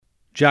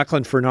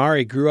Jacqueline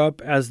Furnari grew up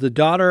as the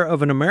daughter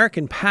of an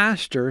American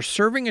pastor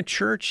serving a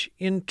church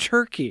in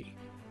Turkey.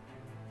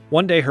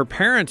 One day, her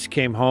parents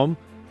came home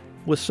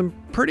with some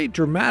pretty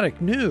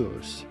dramatic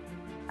news.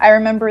 I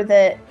remember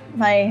that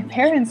my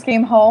parents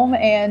came home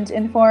and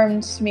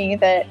informed me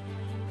that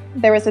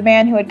there was a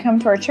man who had come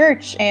to our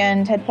church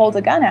and had pulled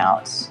a gun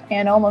out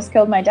and almost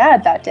killed my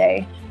dad that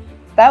day.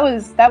 That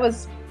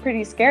was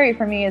pretty scary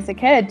for me as a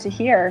kid to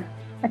hear.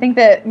 I think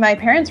that my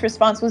parents'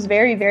 response was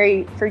very,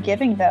 very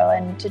forgiving, though,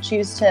 and to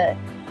choose to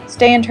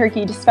stay in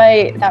Turkey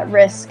despite that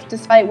risk,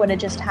 despite what had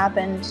just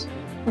happened,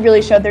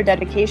 really showed their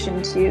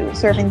dedication to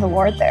serving the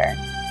Lord there.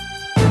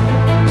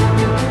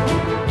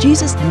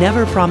 Jesus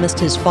never promised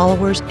his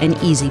followers an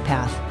easy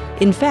path.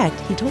 In fact,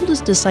 he told his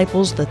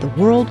disciples that the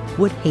world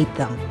would hate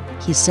them.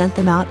 He sent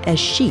them out as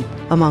sheep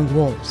among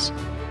wolves.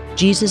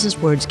 Jesus'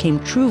 words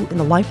came true in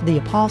the life of the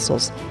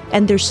apostles,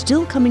 and they're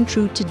still coming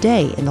true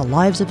today in the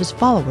lives of his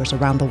followers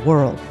around the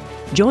world.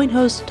 Join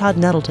host Todd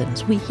Nettleton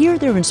as we hear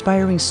their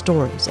inspiring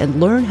stories and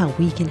learn how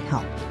we can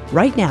help.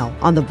 Right now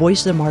on the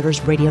Voice of the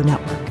Martyrs Radio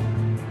Network.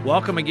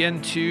 Welcome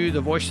again to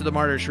the Voice of the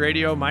Martyrs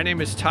Radio. My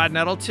name is Todd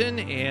Nettleton,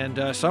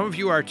 and some of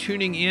you are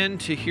tuning in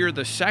to hear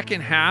the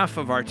second half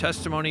of our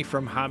testimony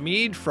from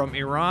Hamid from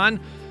Iran.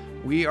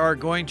 We are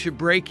going to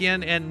break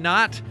in and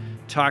not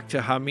talk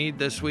to Hamid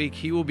this week.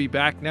 He will be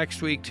back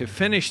next week to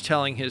finish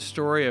telling his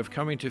story of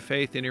coming to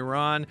faith in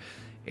Iran.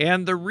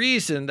 And the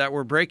reason that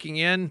we're breaking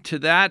in to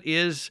that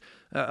is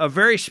a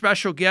very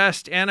special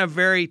guest and a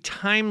very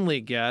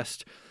timely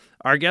guest.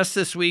 Our guest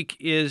this week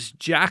is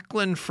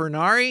Jacqueline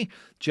Furnari.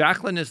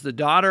 Jacqueline is the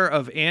daughter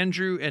of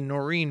Andrew and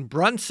Noreen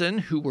Brunson,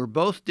 who were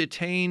both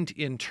detained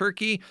in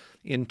Turkey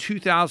in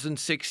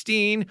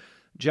 2016.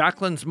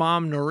 Jacqueline's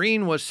mom,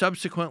 Noreen, was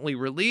subsequently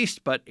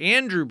released, but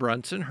Andrew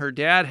Brunson, her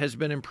dad, has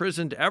been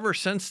imprisoned ever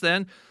since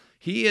then.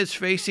 He is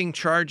facing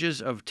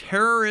charges of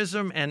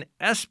terrorism and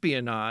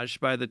espionage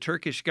by the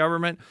Turkish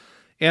government.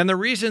 And the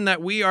reason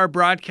that we are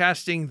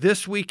broadcasting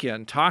this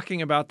weekend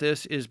talking about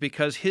this is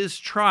because his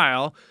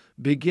trial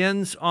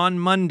begins on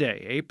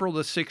Monday, April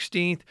the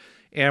 16th,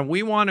 and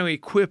we want to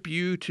equip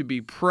you to be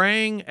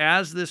praying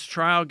as this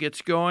trial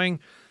gets going.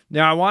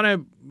 Now,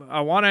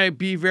 I want to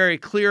be very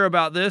clear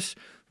about this.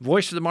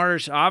 Voice of the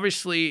Martyrs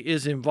obviously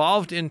is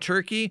involved in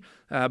Turkey,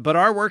 but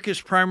our work is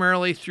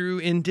primarily through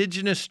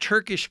indigenous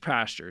Turkish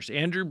pastors.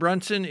 Andrew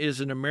Brunson is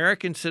an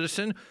American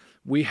citizen.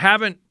 We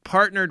haven't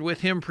partnered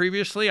with him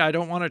previously. I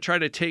don't want to try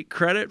to take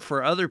credit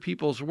for other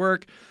people's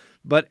work,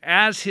 but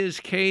as his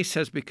case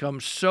has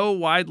become so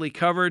widely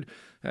covered,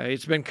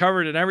 it's been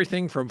covered in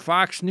everything from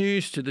Fox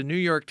News to the New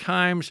York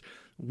Times.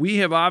 We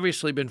have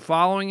obviously been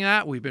following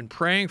that. We've been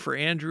praying for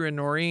Andrew and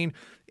Noreen,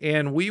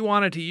 and we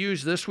wanted to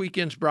use this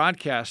weekend's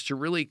broadcast to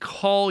really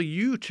call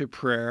you to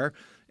prayer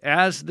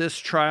as this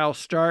trial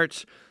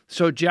starts.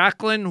 So,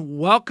 Jacqueline,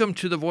 welcome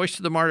to the Voice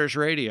of the Martyrs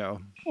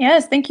Radio.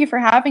 Yes, thank you for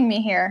having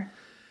me here.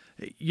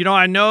 You know,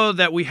 I know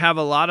that we have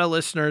a lot of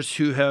listeners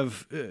who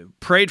have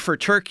prayed for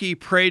Turkey,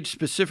 prayed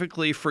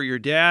specifically for your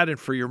dad and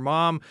for your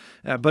mom,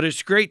 but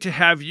it's great to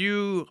have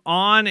you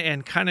on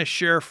and kind of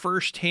share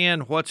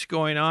firsthand what's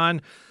going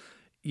on.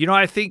 You know,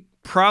 I think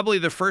probably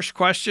the first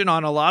question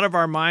on a lot of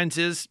our minds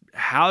is,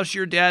 how's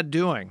your dad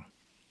doing?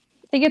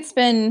 I think it's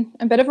been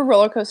a bit of a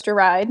roller coaster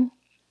ride.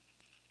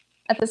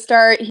 At the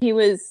start, he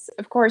was,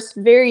 of course,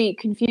 very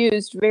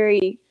confused,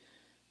 very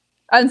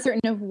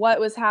uncertain of what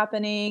was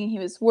happening. He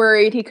was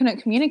worried. He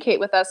couldn't communicate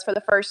with us for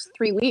the first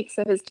 3 weeks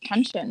of his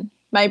detention.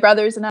 My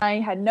brothers and I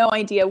had no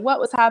idea what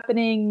was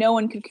happening. No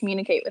one could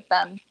communicate with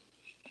them.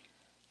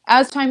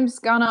 As time's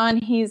gone on,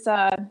 he's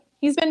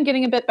been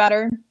getting a bit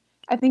better.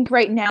 I think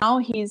right now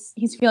he's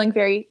feeling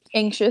very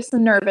anxious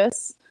and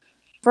nervous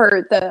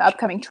for the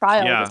upcoming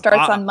trial that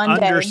starts on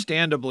Monday.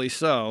 Understandably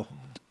so.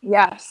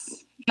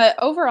 Yes. But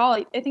overall,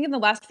 I think in the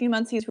last few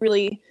months, he's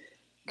really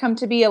come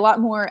to be a lot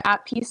more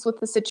at peace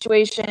with the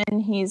situation.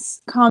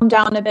 He's calmed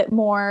down a bit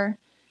more.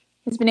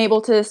 He's been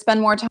able to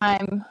spend more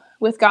time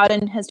with God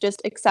and has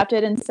just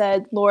accepted and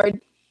said,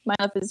 Lord, my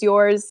life is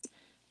yours.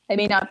 I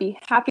may not be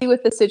happy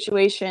with the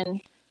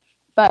situation,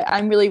 but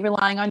I'm really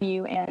relying on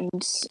you,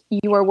 and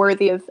you are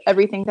worthy of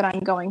everything that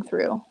I'm going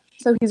through.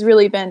 So he's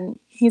been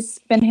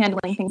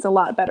handling things a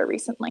lot better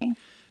recently.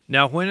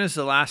 Now, when is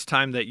the last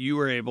time that you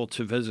were able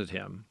to visit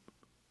him?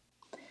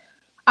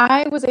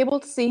 I was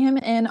able to see him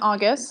in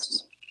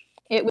August.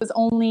 It was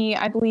only,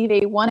 I believe,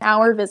 a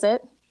 1-hour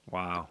visit.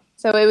 Wow.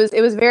 So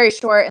it was very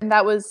short, and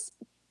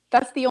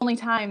that's the only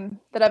time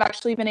that I've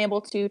actually been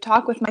able to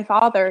talk with my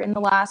father in the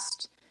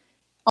last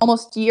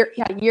almost year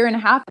and a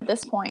half at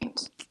this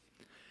point.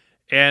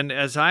 And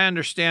as I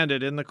understand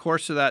it, in the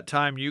course of that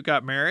time, you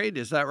got married.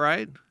 Is that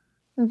right?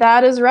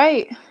 That is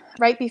right.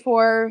 Right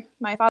before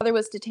my father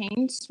was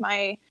detained,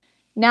 my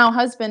now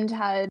husband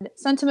had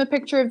sent him a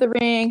picture of the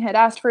ring, had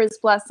asked for his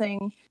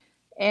blessing,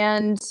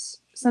 and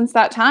since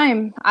that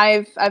time,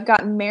 I've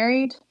gotten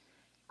married.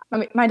 I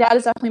mean, my dad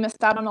has definitely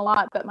missed out on a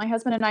lot, but my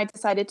husband and I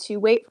decided to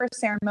wait for a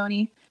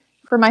ceremony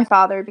for my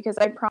father because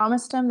I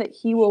promised him that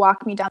he will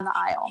walk me down the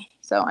aisle.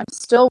 So I'm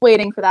still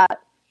waiting for that,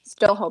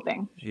 still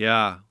hoping.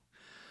 Yeah.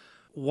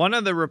 One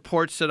of the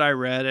reports that I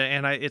read,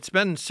 and it's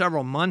been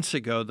several months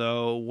ago,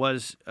 though,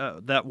 was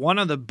that one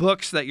of the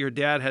books that your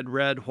dad had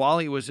read while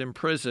he was in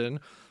prison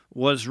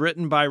was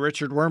written by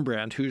Richard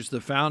Wurmbrand, who's the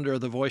founder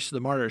of the Voice of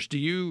the Martyrs. Do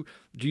you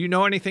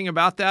know anything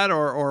about that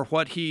or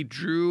what he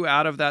drew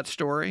out of that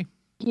story?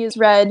 He has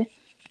read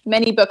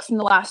many books in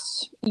the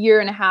last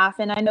year and a half,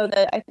 and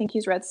I think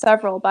he's read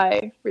several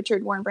by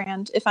Richard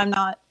Wurmbrand, if I'm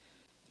not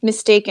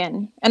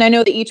mistaken. And I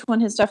know that each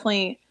one has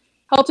definitely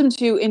helped him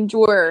to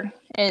endure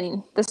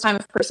in this time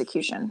of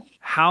persecution.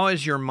 How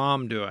is your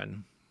mom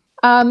doing?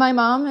 My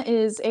mom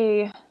is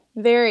a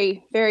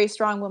very, very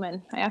strong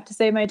woman. I have to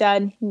say my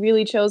dad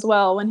really chose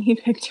well when he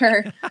picked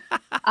her.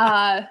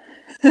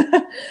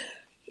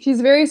 She's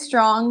very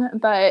strong,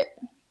 but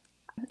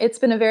it's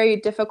been a very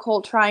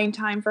difficult, trying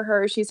time for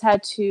her. She's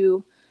had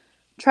to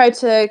try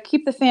to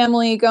keep the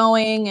family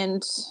going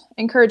and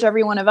encourage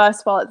every one of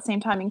us while at the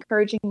same time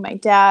encouraging my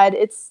dad.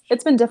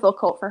 It's been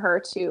difficult for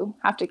her to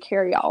have to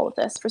carry all of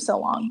this for so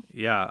long.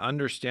 Yeah,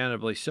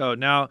 understandably so.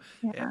 Now,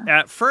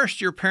 At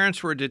first, your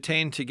parents were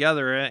detained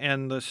together,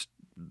 and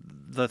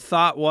the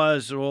thought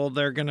was, well,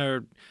 they're going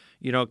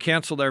to,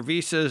 cancel their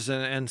visas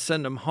and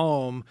send them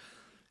home.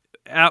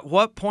 At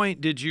what point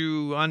did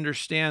you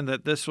understand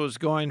that this was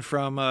going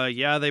from,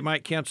 they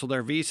might cancel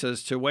their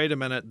visas to, wait a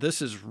minute,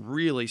 this is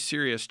really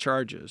serious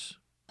charges?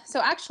 So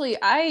actually,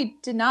 I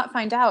did not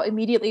find out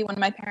immediately when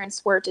my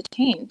parents were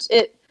detained.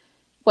 It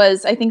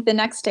was, I think the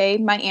next day,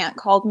 my aunt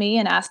called me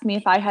and asked me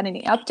if I had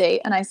any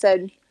update. And I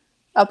said,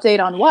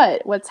 update on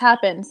what? What's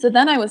happened? So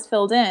then I was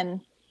filled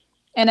in.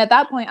 And at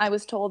that point, I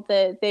was told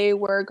that they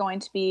were going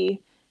to be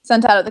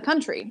sent out of the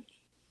country.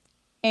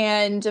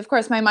 And of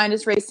course, my mind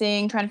is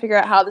racing, trying to figure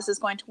out how this is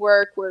going to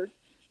work. We're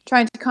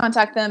trying to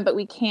contact them, but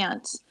we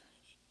can't.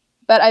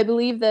 But I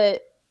believe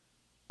that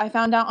I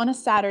found out on a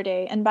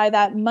Saturday, and by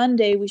that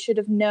Monday, we should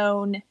have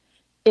known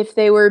if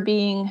they were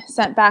being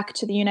sent back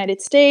to the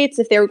United States,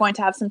 if they were going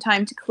to have some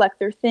time to collect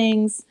their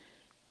things.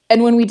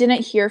 And when we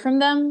didn't hear from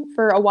them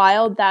for a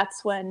while,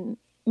 that's when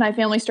my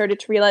family started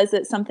to realize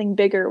that something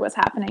bigger was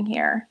happening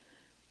here.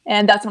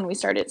 And that's when we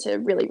started to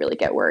really, really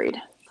get worried.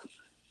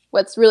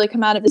 What's really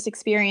come out of this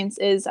experience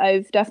is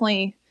I've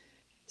definitely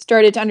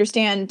started to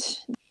understand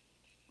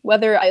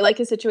whether I like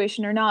a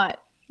situation or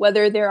not,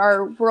 whether there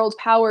are world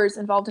powers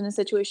involved in a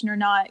situation or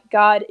not,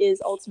 God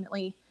is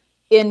ultimately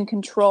in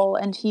control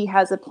and he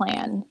has a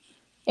plan.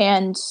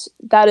 And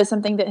that is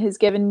something that has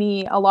given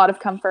me a lot of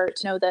comfort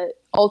to know that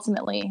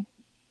ultimately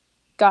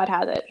God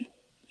has it.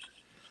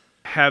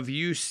 Have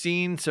you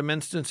seen some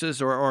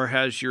instances or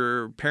has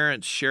your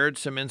parents shared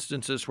some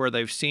instances where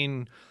they've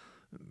seen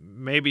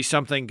maybe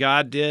something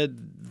God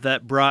did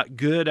that brought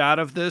good out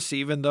of this,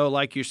 even though,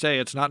 like you say,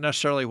 it's not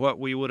necessarily what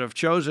we would have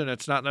chosen,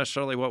 it's not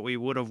necessarily what we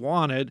would have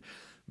wanted,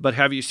 but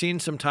have you seen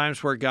some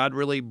times where God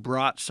really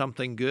brought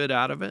something good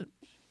out of it?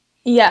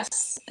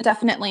 Yes,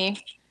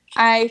 definitely.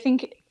 I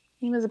think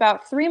it was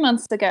about 3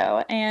 months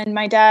ago, and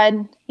my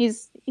dad,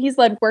 he's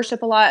led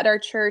worship a lot at our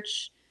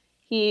church.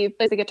 He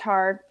plays the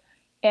guitar,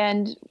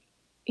 and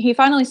he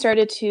finally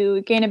started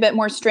to gain a bit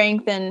more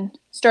strength and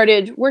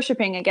started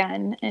worshiping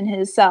again in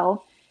his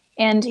cell.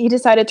 And he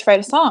decided to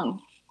write a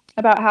song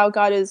about how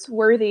God is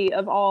worthy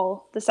of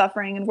all the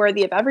suffering and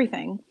worthy of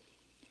everything.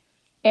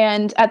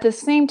 And at the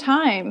same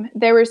time,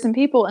 there were some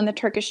people in the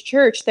Turkish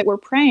church that were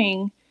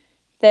praying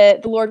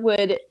that the Lord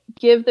would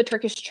give the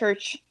Turkish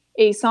church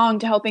a song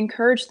to help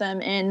encourage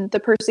them in the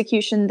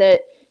persecution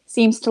that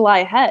seems to lie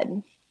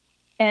ahead.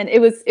 And it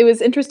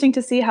was interesting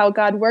to see how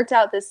God worked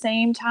out the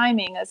same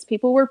timing as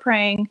people were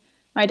praying.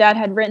 My dad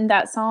had written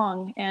that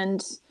song,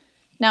 and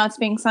now it's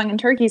being sung in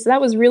Turkey. So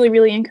that was really,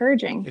 really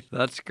encouraging.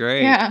 That's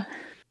great. Yeah.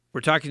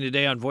 We're talking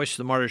today on Voice of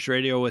the Martyrs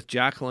Radio with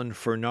Jacqueline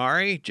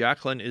Furnari.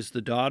 Jacqueline is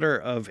the daughter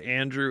of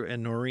Andrew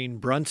and Noreen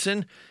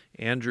Brunson.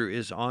 Andrew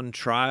is on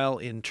trial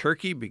in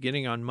Turkey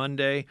beginning on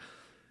Monday.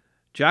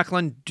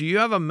 Jacqueline, do you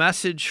have a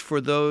message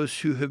for those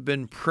who have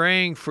been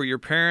praying for your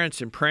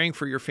parents and praying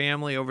for your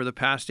family over the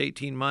past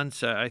 18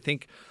 months? I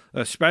think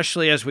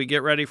especially as we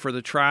get ready for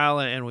the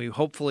trial and we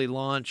hopefully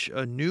launch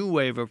a new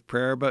wave of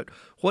prayer. But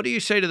what do you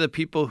say to the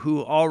people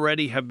who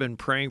already have been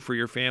praying for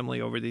your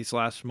family over these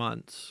last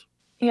months?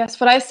 Yes,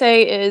 what I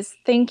say is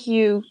thank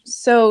you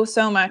so,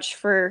 so much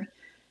for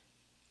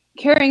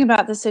caring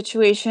about the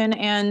situation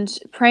and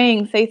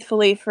praying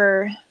faithfully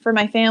for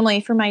my family,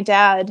 for my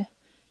dad,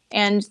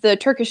 and the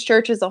Turkish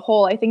church as a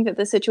whole. I think that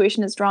the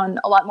situation has drawn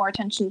a lot more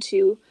attention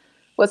to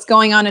what's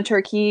going on in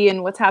Turkey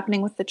and what's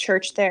happening with the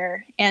church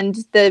there.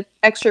 And the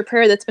extra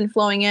prayer that's been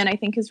flowing in, I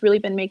think, has really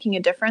been making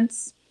a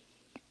difference.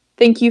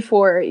 Thank you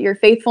for your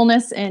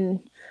faithfulness in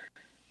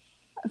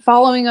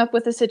following up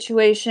with the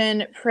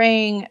situation,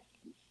 praying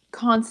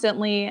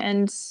constantly,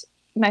 and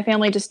my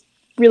family just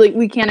really,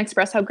 we can't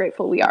express how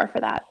grateful we are for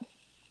that.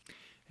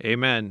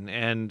 Amen.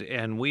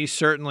 And we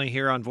certainly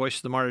here on Voice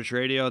of the Martyrs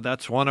Radio,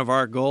 that's one of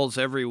our goals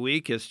every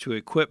week is to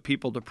equip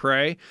people to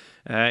pray.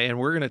 And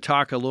we're going to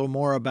talk a little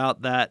more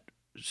about that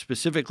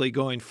specifically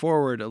going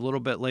forward a little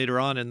bit later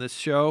on in this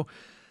show.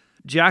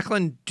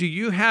 Jacqueline, do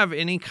you have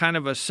any kind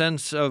of a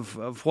sense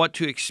of what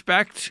to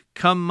expect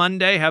come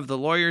Monday? Have the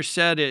lawyers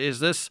said, is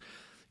this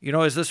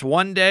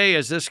one day?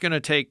 Is this going to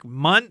take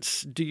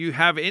months? Do you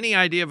have any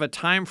idea of a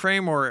time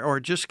frame or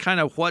just kind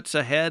of what's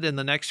ahead in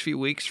the next few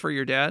weeks for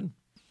your dad?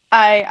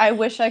 I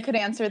wish I could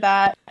answer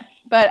that,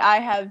 but I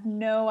have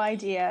no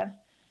idea.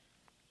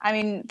 I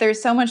mean,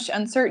 there's so much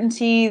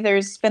uncertainty.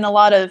 There's been a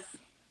lot of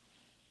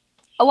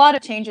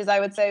changes, I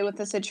would say, with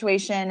the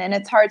situation, and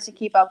it's hard to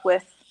keep up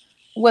with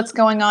what's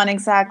going on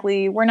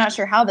exactly. We're not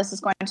sure how this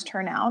is going to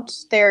turn out.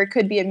 There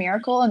could be a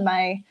miracle, and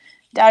my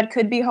dad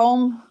could be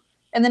home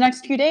in the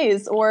next few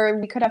days, or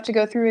we could have to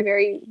go through a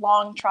very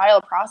long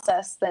trial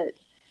process that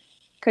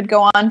could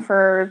go on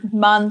for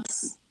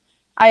months.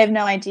 I have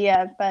no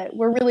idea, but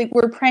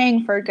we're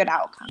praying for a good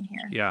outcome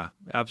here. Yeah,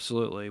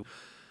 absolutely.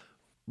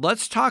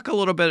 Let's talk a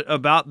little bit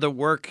about the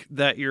work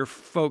that your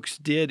folks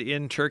did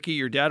in Turkey.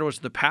 Your dad was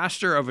the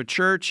pastor of a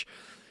church.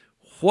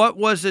 What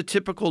was a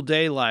typical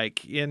day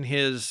like in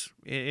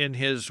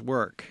his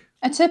work?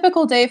 A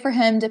typical day for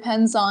him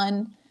depends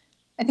on,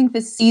 I think,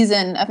 the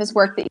season of his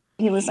work that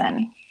he was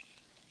in.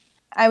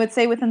 I would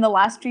say within the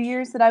last few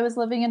years that I was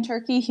living in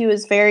Turkey, he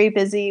was very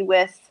busy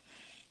with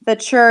the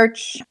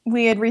church.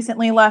 We had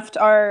recently left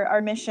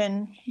our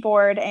mission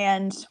board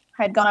and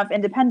had gone off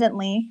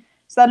independently.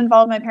 So that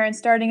involved my parents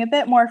starting a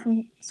bit more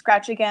from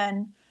scratch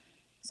again.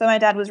 So my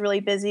dad was really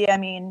busy. I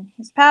mean,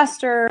 he's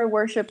pastor,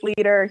 worship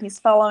leader. He's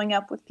following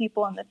up with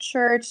people in the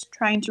church,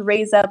 trying to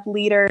raise up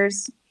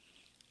leaders.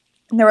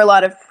 And there were a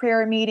lot of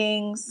prayer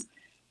meetings.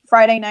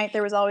 Friday night,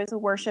 there was always a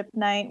worship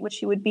night, which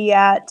he would be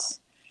at.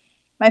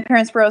 My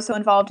parents were also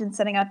involved in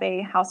setting up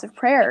a house of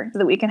prayer so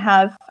that we can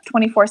have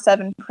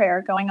 24/7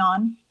 prayer going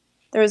on.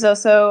 There was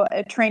also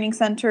a training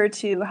center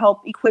to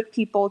help equip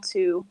people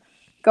to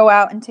go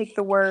out and take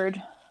the word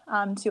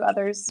to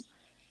others.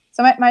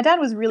 So my dad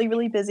was really,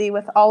 really busy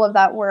with all of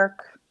that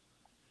work.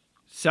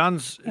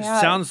 Sounds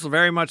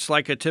very much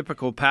like a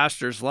typical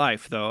pastor's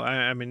life, though.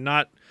 I mean,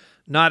 not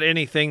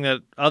anything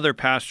that other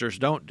pastors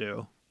don't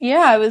do.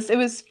 Yeah, it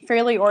was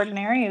fairly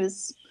ordinary.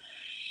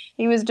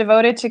 He was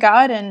devoted to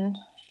God and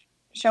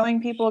showing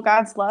people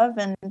God's love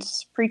and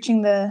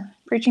preaching the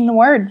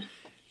word.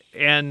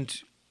 And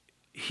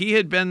he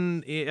had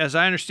been, as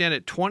I understand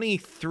it,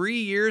 23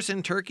 years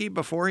in Turkey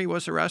before he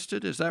was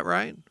arrested. Is that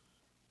right?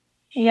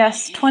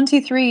 Yes,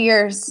 23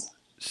 years.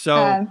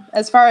 So,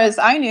 as far as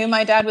I knew,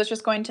 my dad was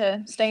just going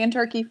to stay in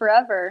Turkey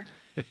forever.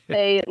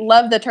 They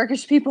love the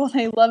Turkish people.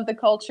 They love the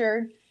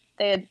culture.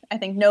 They had, I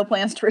think, no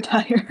plans to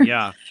retire.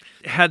 Yeah.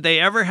 Had they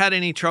ever had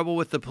any trouble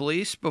with the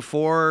police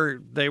before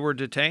they were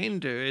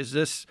detained? Is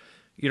this,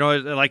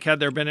 like, had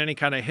there been any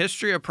kind of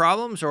history of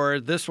problems, or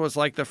this was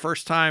like the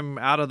first time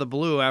out of the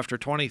blue after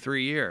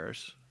 23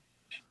 years?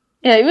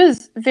 Yeah, it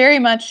was very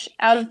much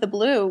out of the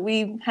blue.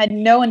 We had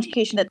no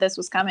indication that this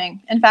was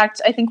coming. In fact,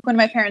 I think when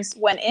my parents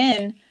went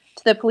in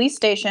to the police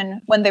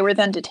station, when they were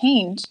then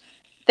detained,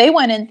 they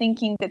went in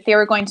thinking that they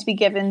were going to be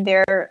given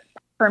their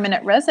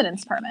permanent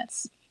residence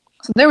permits.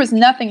 So there was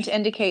nothing to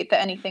indicate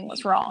that anything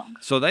was wrong.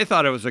 So they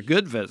thought it was a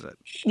good visit.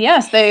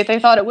 Yes, they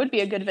thought it would be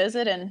a good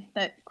visit, and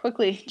that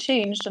quickly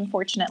changed,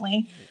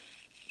 unfortunately.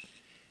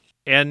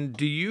 And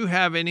do you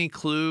have any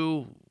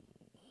clue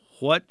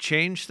what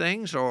changed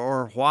things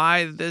or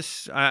why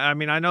this? I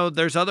mean, I know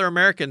there's other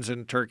Americans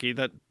in Turkey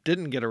that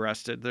didn't get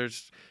arrested.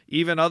 There's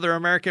even other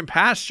American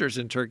pastors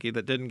in Turkey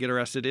that didn't get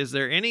arrested. Is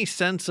there any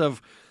sense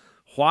of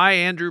why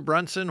Andrew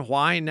Brunson?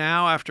 Why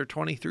now after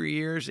 23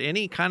 years?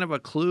 Any kind of a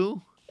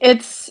clue?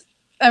 It's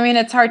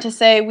hard to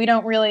say. We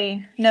don't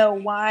really know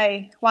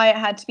why it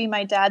had to be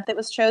my dad that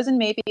was chosen.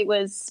 Maybe it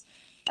was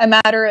a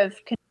matter of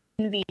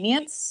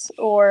convenience,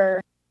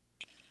 or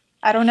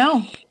I don't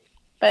know.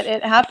 But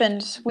it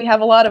happened. We have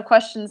a lot of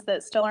questions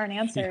that still aren't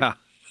answered.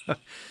 Yeah.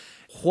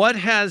 What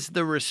has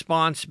the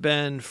response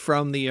been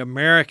from the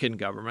American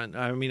government?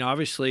 I mean,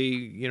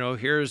 obviously,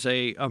 here's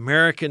a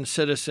American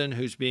citizen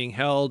who's being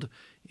held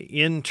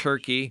in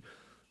Turkey.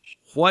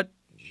 What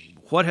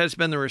has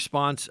been the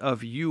response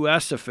of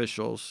U.S.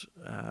 officials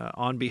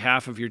on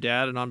behalf of your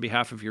dad and on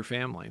behalf of your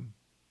family?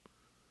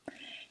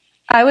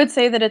 I would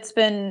say that it's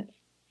been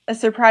a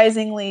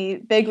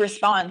surprisingly big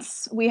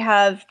response. We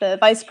have the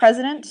vice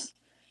president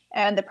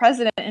and the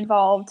president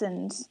involved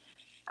and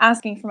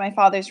asking for my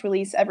father's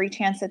release every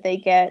chance that they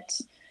get.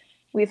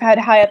 We've had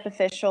high-up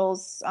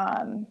officials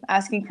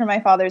asking for my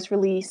father's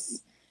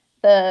release.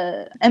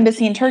 The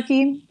embassy in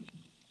Turkey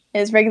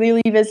is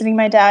regularly visiting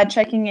my dad,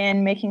 checking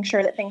in, making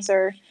sure that things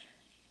are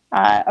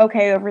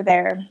okay over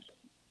there.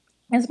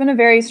 It's been a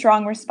very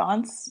strong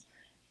response.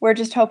 We're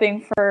just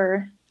hoping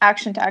for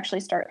action to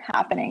actually start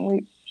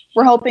happening.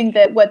 We're hoping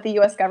that what the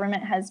U.S.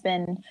 government has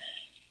been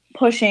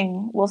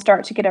pushing will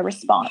start to get a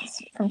response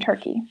from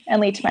Turkey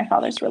and lead to my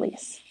father's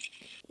release.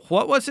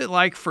 What was it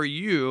like for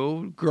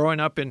you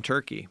growing up in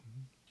Turkey?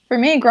 For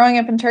me, growing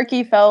up in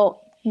Turkey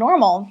felt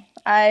normal.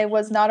 I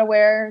was not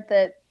aware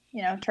that,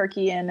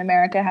 Turkey and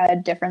America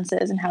had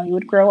differences in how you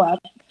would grow up.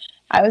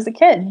 I was a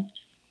kid.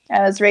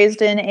 I was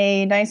raised in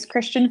a nice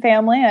Christian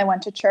family. I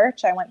went to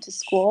church. I went to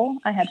school.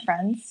 I had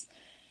friends.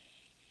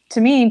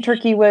 to me,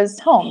 Turkey was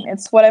home.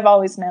 It's what I've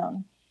always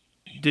known.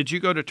 Did you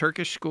go to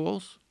Turkish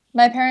schools?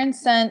 My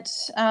parents sent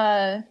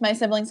my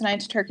siblings and I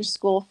to Turkish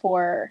school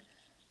for,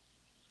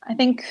 I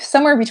think,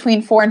 somewhere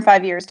between 4 and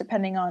 5 years,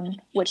 depending on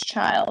which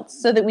child,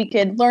 so that we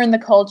could learn the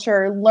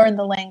culture, learn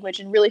the language,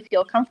 and really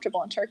feel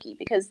comfortable in Turkey,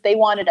 because they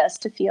wanted us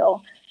to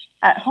feel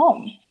at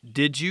home.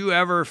 Did you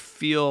ever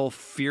feel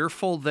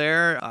fearful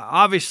there?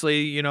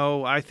 Obviously,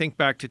 I think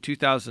back to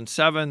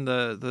 2007,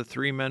 the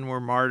 3 men were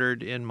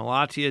martyred in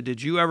Malatya.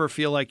 Did you ever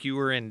feel like you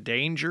were in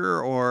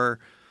danger or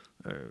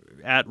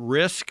at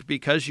risk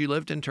because you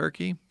lived in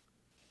Turkey?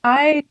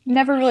 I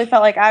never really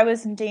felt like I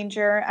was in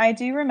danger. I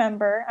do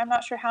remember, I'm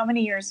not sure how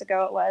many years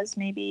ago it was,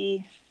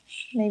 maybe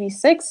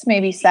 6,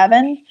 maybe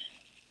 7,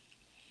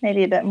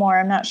 maybe a bit more,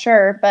 I'm not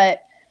sure.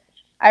 But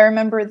I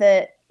remember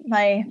that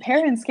my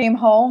parents came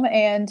home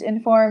and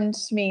informed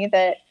me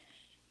that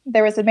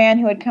there was a man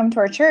who had come to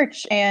our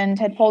church and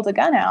had pulled a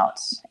gun out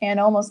and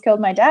almost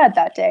killed my dad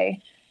that day.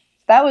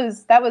 That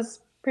was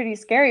pretty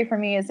scary for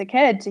me as a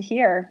kid to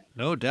hear.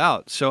 No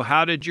doubt. So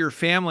how did your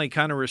family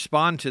kind of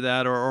respond to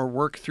that or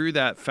work through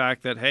that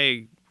fact that,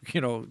 hey,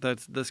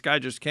 this guy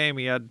just came,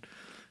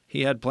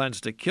 he had plans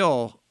to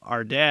kill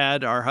our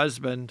dad, our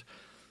husband.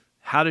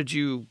 How did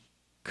you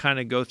kind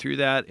of go through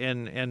that?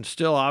 And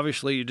still,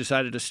 obviously, you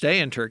decided to stay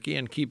in Turkey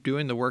and keep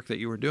doing the work that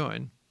you were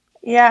doing.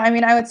 Yeah, I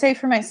mean, I would say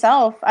for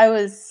myself, I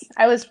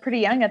was pretty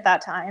young at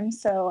that time,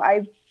 so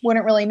I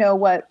wouldn't really know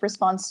what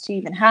response to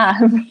even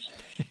have,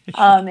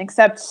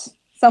 except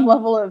some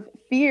level of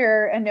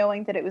fear and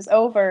knowing that it was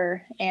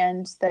over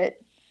and that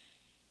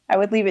I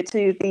would leave it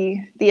to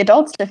the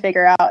adults to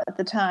figure out at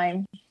the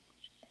time.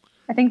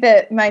 I think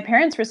that my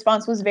parents'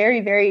 response was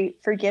very, very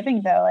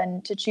forgiving, though,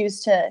 and to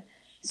choose to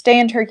stay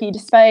in Turkey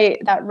despite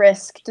that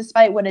risk,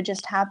 despite what had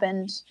just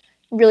happened,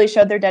 really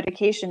showed their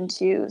dedication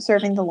to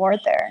serving the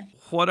Lord there.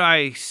 What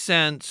I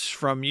sense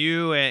from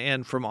you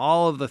and from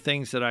all of the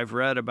things that I've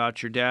read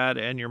about your dad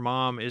and your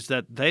mom is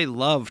that they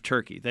love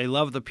Turkey. They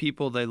love the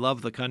people. They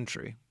love the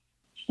country.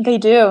 They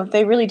do.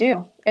 They really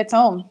do. It's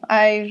home.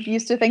 I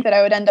used to think that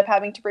I would end up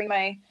having to bring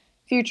my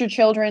future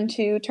children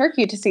to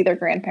Turkey to see their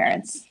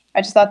grandparents.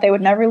 I just thought they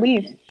would never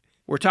leave.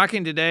 We're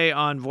talking today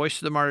on Voice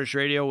of the Martyrs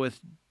Radio with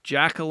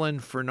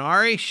Jacqueline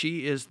Furnari.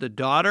 She is the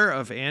daughter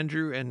of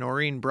Andrew and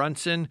Noreen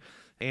Brunson.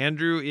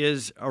 Andrew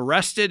is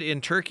arrested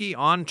in Turkey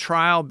on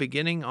trial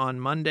beginning on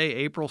Monday,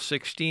 April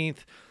 16th.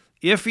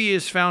 If he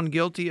is found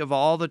guilty of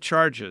all the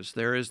charges,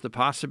 there is the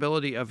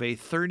possibility of a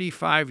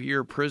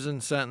 35-year prison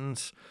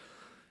sentence.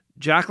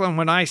 Jacqueline,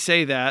 when I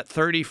say that,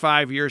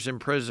 35 years in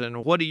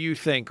prison, what do you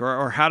think,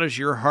 or how does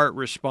your heart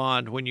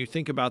respond when you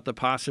think about the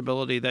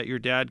possibility that your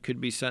dad could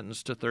be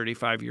sentenced to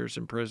 35 years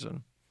in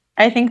prison?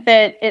 I think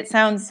that it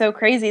sounds so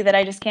crazy that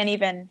I just can't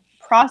even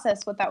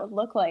process what that would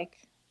look like.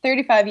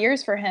 35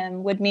 years for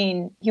him would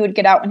mean he would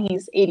get out when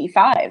he's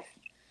 85,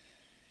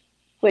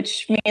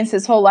 which means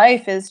his whole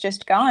life is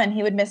just gone.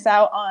 He would miss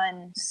out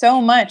on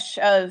so much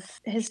of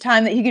his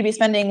time that he could be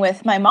spending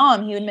with my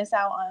mom. He would miss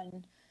out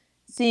on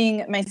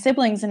seeing my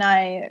siblings and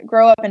I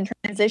grow up and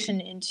transition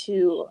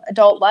into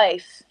adult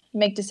life,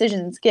 make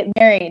decisions, get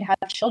married,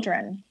 have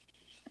children.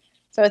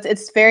 So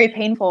it's very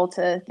painful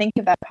to think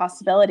of that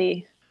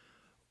possibility.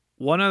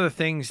 One of the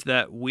things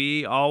that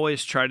we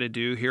always try to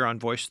do here on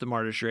Voice of the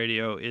Martyrs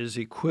Radio is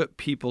equip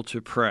people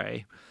to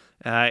pray.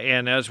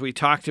 And as we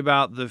talked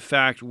about the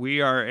fact we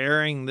are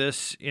airing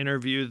this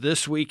interview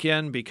this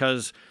weekend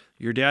because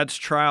your dad's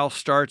trial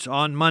starts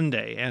on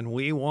Monday, and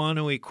we want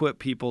to equip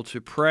people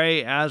to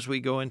pray as we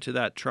go into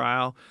that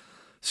trial.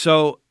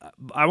 So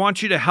I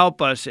want you to help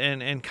us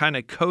and kind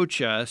of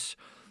coach us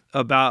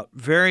about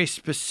very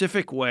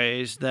specific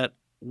ways that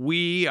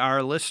we,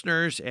 our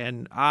listeners,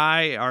 and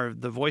I, are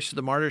the Voice of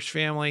the Martyrs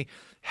family,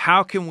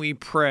 how can we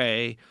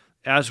pray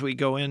as we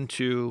go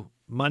into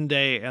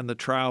Monday and the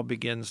trial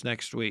begins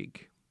next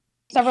week?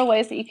 Several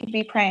ways that you could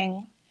be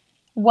praying.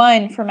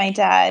 One, for my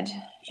dad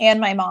and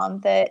my mom,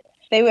 that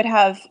they would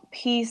have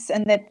peace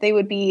and that they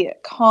would be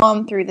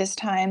calm through this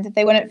time, that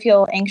they wouldn't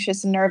feel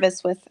anxious and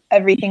nervous with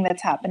everything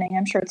that's happening.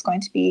 I'm sure it's going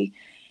to be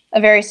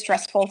a very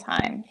stressful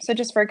time. So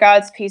just for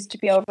God's peace to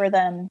be over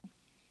them.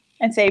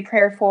 And say a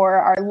prayer for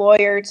our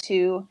lawyer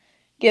to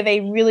give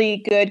a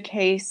really good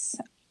case,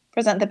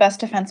 present the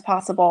best defense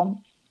possible.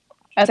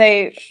 I'd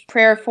say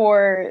prayer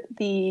for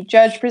the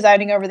judge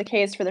presiding over the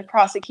case, for the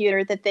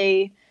prosecutor, that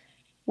they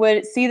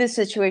would see the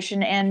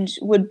situation and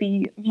would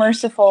be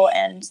merciful,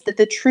 and that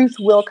the truth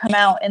will come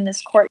out in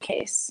this court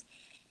case,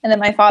 and that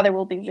my father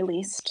will be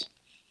released.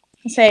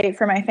 I'd say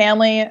for my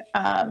family,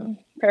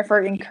 prayer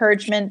for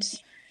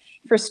encouragement,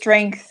 for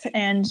strength,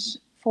 and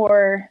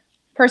for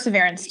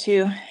perseverance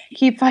to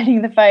keep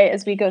fighting the fight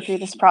as we go through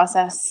this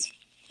process.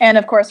 And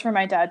of course, for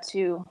my dad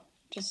to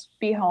just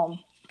be home.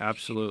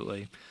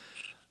 Absolutely.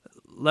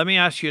 Let me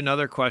ask you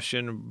another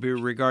question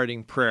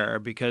regarding prayer,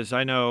 because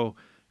I know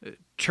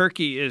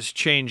Turkey is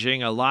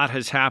changing. A lot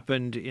has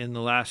happened in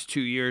the last 2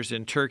 years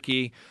in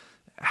Turkey.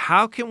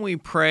 How can we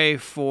pray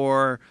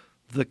for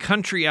the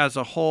country as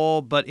a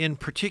whole, but in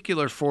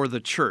particular for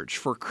the church,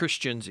 for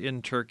Christians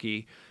in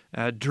Turkey,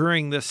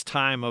 during this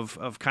time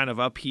of kind of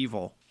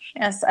upheaval?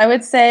 Yes, I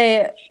would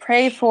say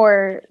pray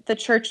for the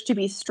church to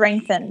be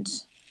strengthened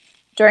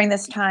during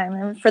this time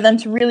and for them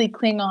to really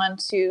cling on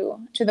to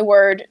the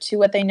word, to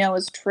what they know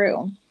is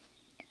true,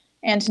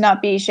 and to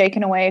not be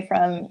shaken away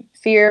from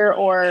fear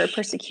or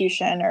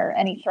persecution or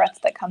any threats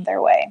that come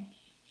their way.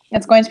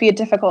 It's going to be a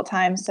difficult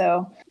time,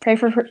 so pray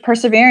for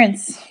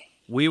perseverance.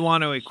 We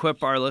want to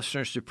equip our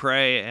listeners to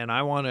pray, and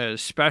I want to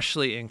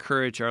especially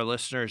encourage our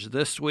listeners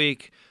this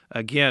week.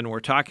 Again, we're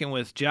talking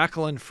with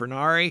Jacqueline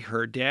Furnari.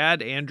 Her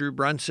dad, Andrew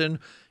Brunson,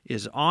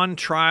 is on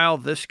trial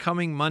this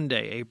coming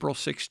Monday, April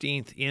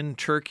 16th, in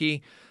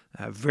Turkey.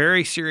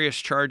 Very serious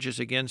charges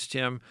against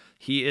him.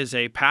 He is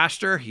a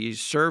pastor. He's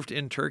served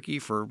in Turkey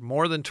for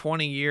more than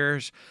 20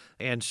 years.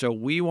 And so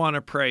we want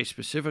to pray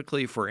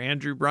specifically for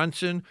Andrew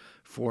Brunson,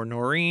 for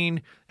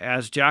Noreen,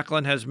 as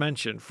Jacqueline has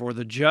mentioned, for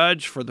the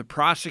judge, for the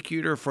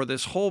prosecutor, for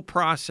this whole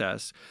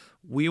process.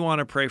 We want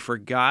to pray for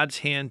God's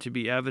hand to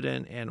be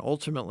evident and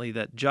ultimately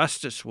that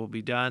justice will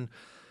be done.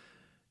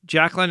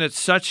 Jacqueline, it's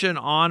such an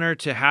honor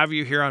to have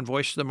you here on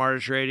Voice of the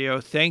Martyrs Radio.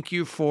 Thank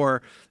you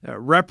for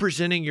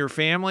representing your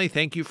family.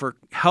 Thank you for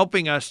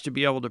helping us to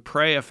be able to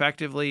pray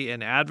effectively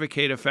and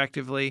advocate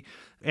effectively.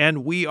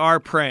 And we are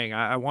praying.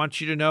 I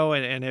want you to know,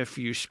 and if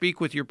you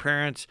speak with your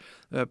parents,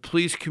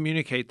 please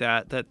communicate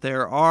that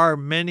there are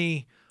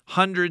many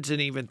hundreds and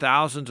even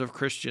thousands of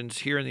Christians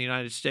here in the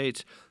United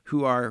States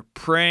who are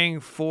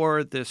praying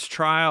for this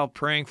trial,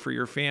 praying for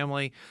your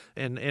family,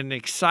 and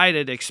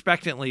excited,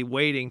 expectantly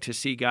waiting to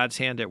see God's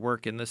hand at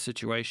work in this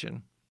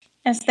situation.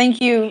 Yes,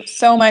 thank you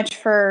so much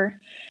for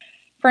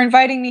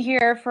inviting me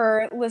here,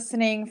 for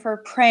listening, for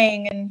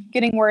praying and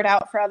getting word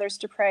out for others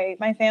to pray.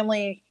 My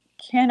family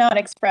cannot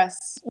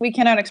express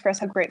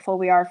how grateful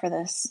we are for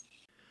this.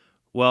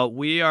 Well,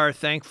 we are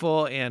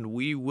thankful, and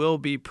we will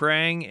be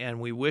praying, and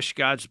we wish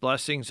God's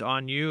blessings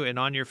on you and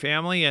on your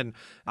family. And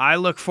I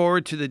look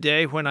forward to the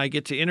day when I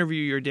get to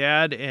interview your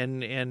dad,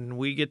 and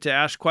we get to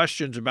ask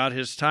questions about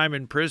his time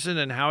in prison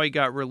and how he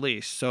got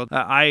released. So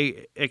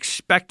I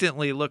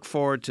expectantly look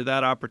forward to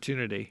that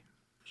opportunity.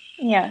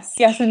 Yes,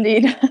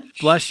 indeed.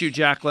 Bless you,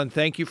 Jacqueline.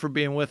 Thank you for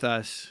being with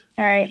us.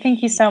 All right,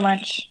 thank you so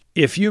much.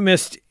 If you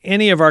missed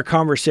any of our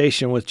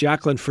conversation with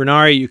Jacqueline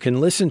Furnari, you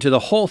can listen to the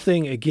whole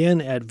thing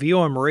again at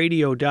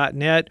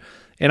vomradio.net.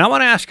 And I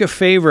want to ask a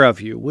favor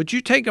of you. Would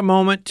you take a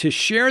moment to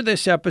share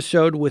this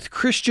episode with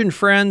Christian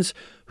friends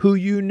who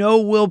you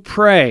know will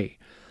pray?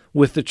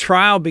 With the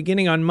trial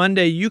beginning on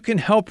Monday, you can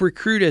help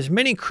recruit as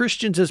many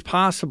Christians as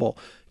possible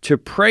to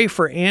pray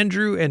for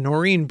Andrew and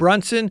Noreen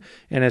Brunson.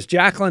 And as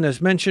Jacqueline has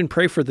mentioned,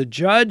 pray for the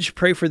judge,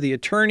 pray for the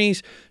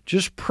attorneys.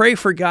 Just pray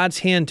for God's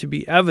hand to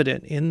be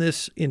evident in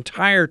this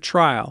entire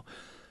trial.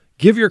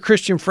 Give your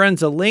Christian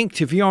friends a link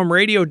to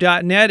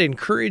vomradio.net.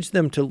 Encourage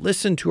them to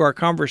listen to our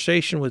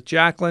conversation with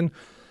Jacqueline.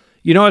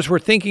 You know, as we're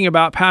thinking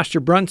about Pastor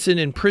Brunson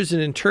in prison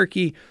in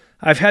Turkey,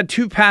 I've had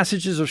two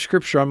passages of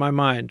Scripture on my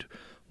mind.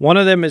 One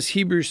of them is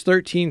Hebrews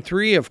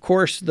 13:3, of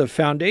course, the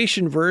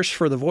foundation verse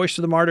for the Voice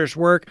of the Martyrs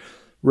work.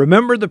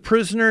 Remember the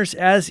prisoners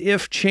as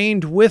if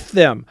chained with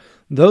them,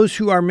 those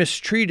who are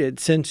mistreated,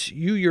 since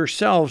you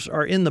yourselves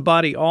are in the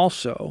body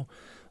also.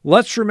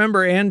 Let's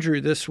remember Andrew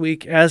this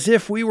week as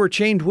if we were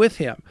chained with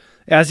him,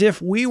 as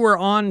if we were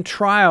on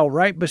trial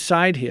right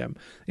beside him.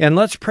 And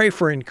let's pray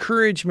for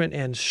encouragement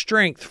and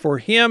strength for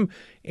him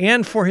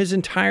and for his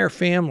entire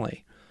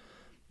family.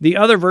 The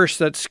other verse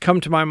that's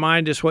come to my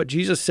mind is what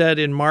Jesus said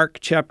in Mark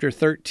chapter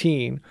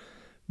 13.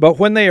 But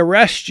when they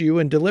arrest you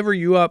and deliver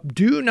you up,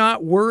 do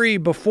not worry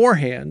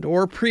beforehand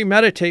or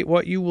premeditate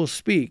what you will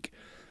speak.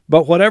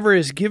 But whatever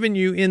is given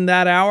you in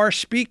that hour,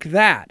 speak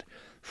that.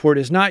 For it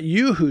is not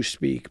you who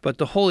speak, but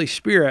the Holy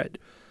Spirit.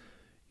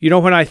 You know,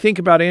 when I think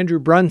about Andrew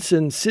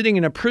Brunson sitting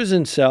in a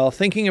prison cell,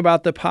 thinking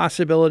about the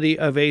possibility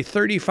of a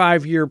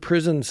 35-year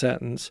prison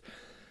sentence,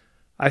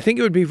 I think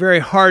it would be very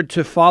hard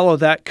to follow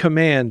that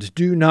command,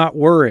 do not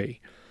worry.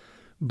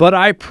 But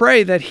I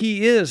pray that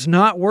he is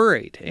not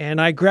worried,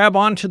 and I grab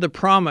onto the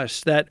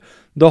promise that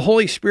the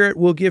Holy Spirit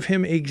will give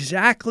him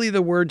exactly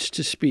the words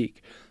to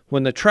speak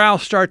when the trial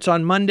starts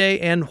on Monday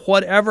and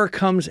whatever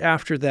comes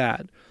after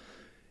that.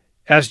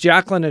 As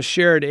Jacqueline has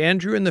shared,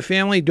 Andrew and the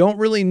family don't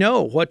really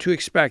know what to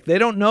expect. They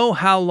don't know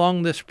how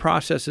long this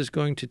process is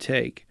going to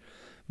take.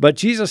 But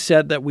Jesus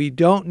said that we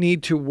don't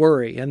need to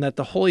worry and that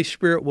the Holy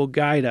Spirit will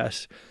guide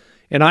us.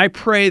 And I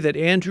pray that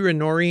Andrew and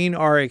Noreen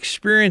are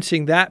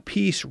experiencing that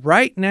peace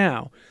right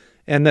now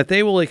and that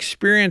they will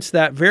experience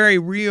that very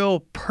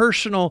real,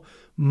 personal,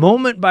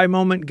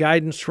 moment-by-moment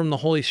guidance from the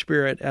Holy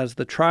Spirit as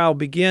the trial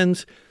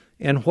begins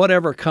and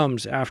whatever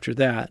comes after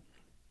that.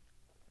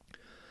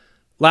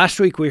 Last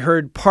week, we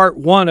heard part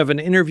one of an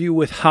interview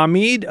with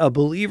Hamid, a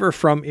believer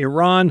from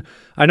Iran.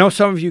 I know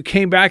some of you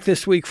came back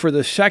this week for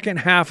the second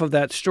half of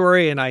that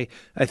story, and I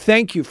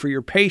thank you for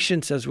your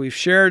patience as we've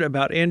shared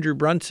about Andrew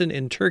Brunson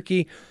in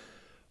Turkey.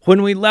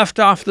 When we left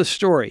off the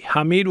story,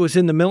 Hamid was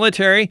in the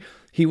military.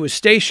 He was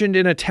stationed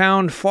in a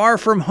town far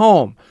from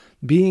home,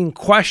 being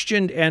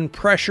questioned and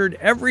pressured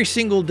every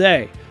single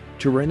day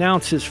to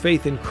renounce his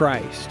faith in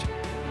Christ.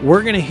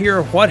 We're going to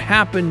hear what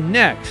happened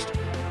next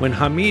when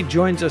Hamid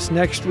joins us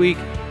next week.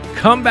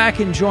 Come back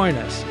and join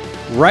us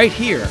right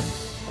here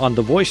on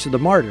the Voice of the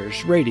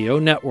Martyrs Radio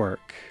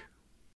Network.